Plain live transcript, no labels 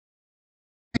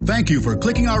Thank you for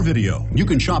clicking our video. You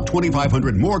can shop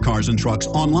 2,500 more cars and trucks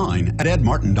online at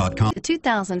edmartin.com. The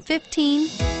 2015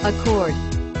 Accord.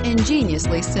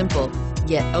 Ingeniously simple,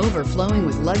 yet overflowing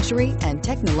with luxury and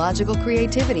technological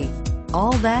creativity.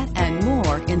 All that and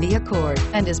more in the Accord,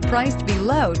 and is priced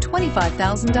below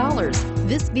 $25,000.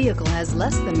 This vehicle has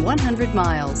less than 100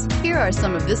 miles. Here are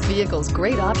some of this vehicle's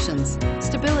great options: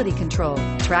 stability control,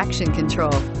 traction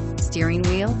control, steering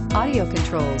wheel audio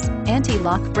controls,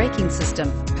 anti-lock braking system,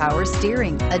 power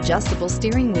steering, adjustable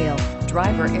steering wheel,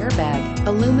 driver airbag,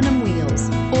 aluminum wheels,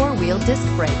 four-wheel disc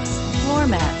brakes, floor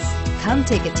mats. Come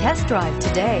take a test drive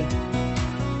today.